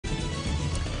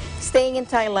Staying in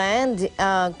Thailand,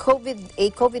 a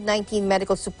COVID-19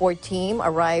 medical support team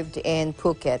arrived in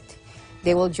Phuket.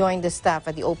 They will join the staff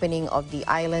at the opening of the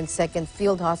island's second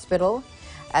field hospital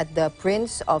at the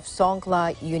Prince of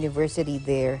Songkla University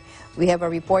there. We have a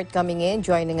report coming in.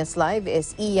 Joining us live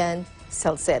is Ian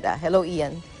Salceda. Hello,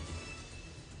 Ian.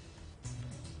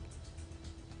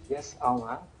 Yes,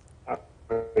 Alma. How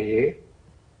are you?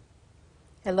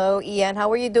 Hello, Ian.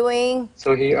 How are you doing?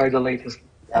 So here are the latest.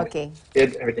 Okay.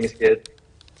 Good. Everything is good.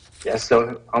 Yes.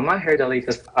 So Alma, here are the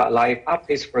latest live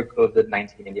updates for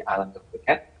COVID-19 in the island of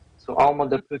Phuket. So Alma,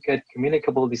 the Phuket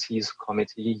Communicable Disease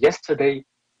Committee yesterday,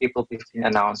 April 15,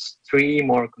 announced 3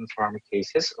 more confirmed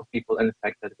cases of people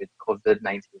infected with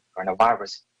COVID-19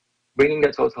 coronavirus, bringing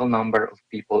the total number of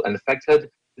people infected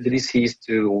with the disease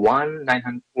to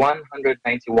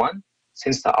 191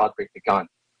 since the outbreak began.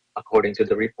 According to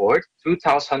the report,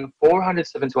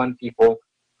 2,471 people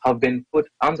have been put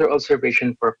under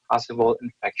observation for possible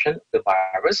infection of the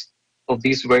virus. Of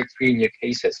these were 3 new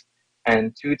cases,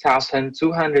 and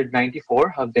 2,294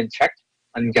 have been checked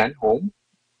and gone home.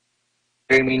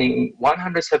 The remaining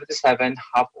 177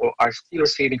 have or are still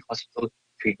receiving hospital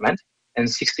treatment, and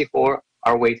 64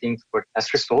 are waiting for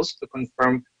test results to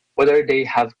confirm whether they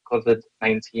have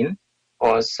COVID-19,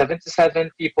 or 77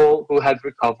 people who have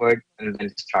recovered and been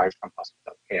discharged from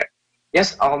hospital care.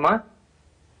 Yes, Alma,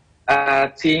 a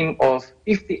team of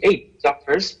 58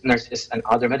 doctors, nurses, and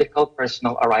other medical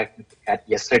personnel arrived in Phuket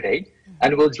yesterday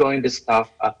and will join the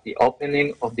staff at the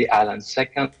opening of the island's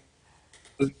second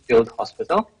field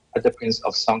hospital at the Prince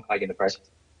of Songkla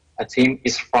University. A team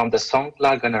is from the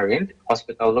Songkla Ganarind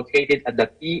Hospital located at the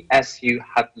PSU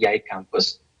Hat Yai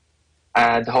campus.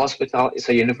 The hospital is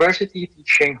a university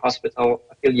teaching hospital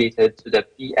affiliated to the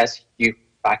PSU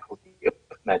Faculty of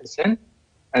Medicine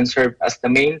and served as the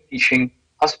main teaching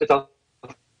hospital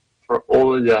for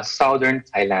all the southern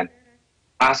Thailand.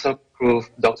 As of proof,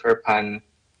 Dr. Pan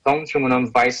Thongchungunom,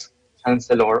 Vice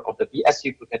Chancellor of the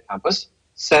PSU Phuket campus,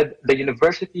 said the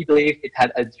university believed it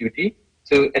had a duty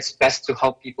to its best to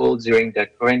help people during the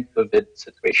current COVID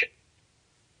situation.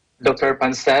 Dr.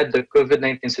 Pan said the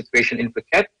COVID-19 situation in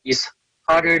Phuket is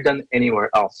harder than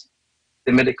anywhere else.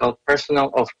 The medical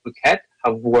personnel of Phuket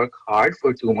have worked hard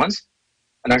for 2 months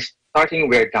and are starting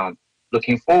wear down.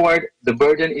 Looking forward, the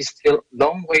burden is still a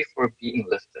long way for being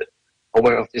lifted.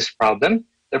 Aware of this problem,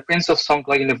 the Prince of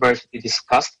Songkla University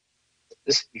discussed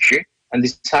this issue and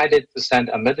decided to send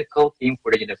a medical team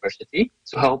for the university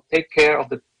to help take care of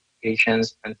the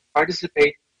patients and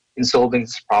participate in solving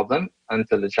this problem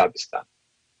until the job is done.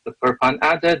 Dr. Pan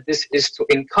added, this is to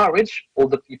encourage all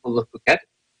the people of Phuket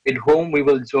with whom we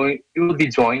will be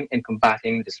joined in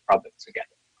combating this problem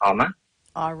together. Alma?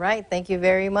 All right. Thank you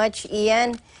very much,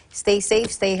 Ian. Stay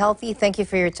safe, stay healthy. Thank you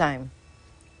for your time.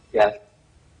 Yeah.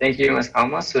 Thank you, Ms.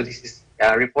 Alma. So this is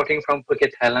reporting from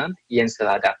Phuket, Thailand, Ian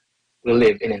Salada. We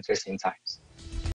live in interesting times.